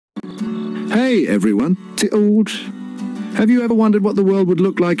Hey everyone, have you ever wondered what the world would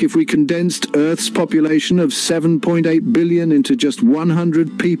look like if we condensed Earth's population of 7.8 billion into just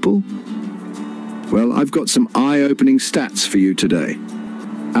 100 people? Well, I've got some eye-opening stats for you today.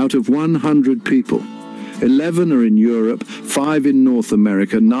 Out of 100 people, 11 are in Europe, 5 in North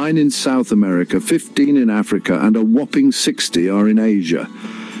America, 9 in South America, 15 in Africa, and a whopping 60 are in Asia.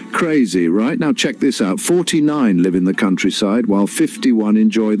 Crazy, right? Now check this out. 49 live in the countryside, while 51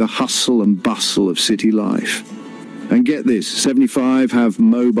 enjoy the hustle and bustle of city life. And get this, 75 have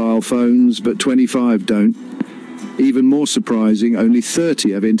mobile phones, but 25 don't. Even more surprising, only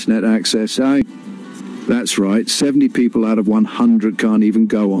 30 have internet access. That's right, 70 people out of 100 can't even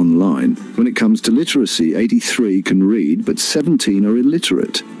go online. When it comes to literacy, 83 can read, but 17 are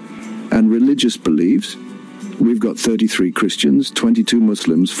illiterate. And religious beliefs? We've got 33 Christians, 22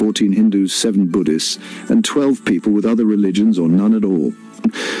 Muslims, 14 Hindus, 7 Buddhists, and 12 people with other religions or none at all.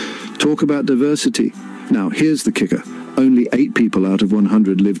 Talk about diversity. Now, here's the kicker. Only 8 people out of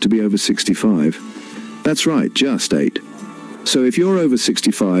 100 live to be over 65. That's right, just 8. So if you're over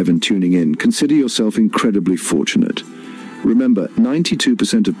 65 and tuning in, consider yourself incredibly fortunate. Remember,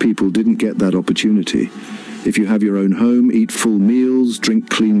 92% of people didn't get that opportunity. If you have your own home, eat full meals, drink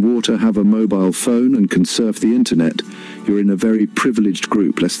clean water, have a mobile phone, and can surf the internet, you're in a very privileged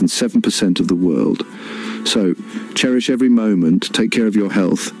group, less than 7% of the world. So, cherish every moment, take care of your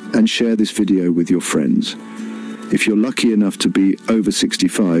health, and share this video with your friends. If you're lucky enough to be over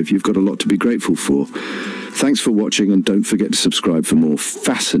 65, you've got a lot to be grateful for. Thanks for watching, and don't forget to subscribe for more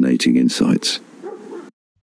fascinating insights.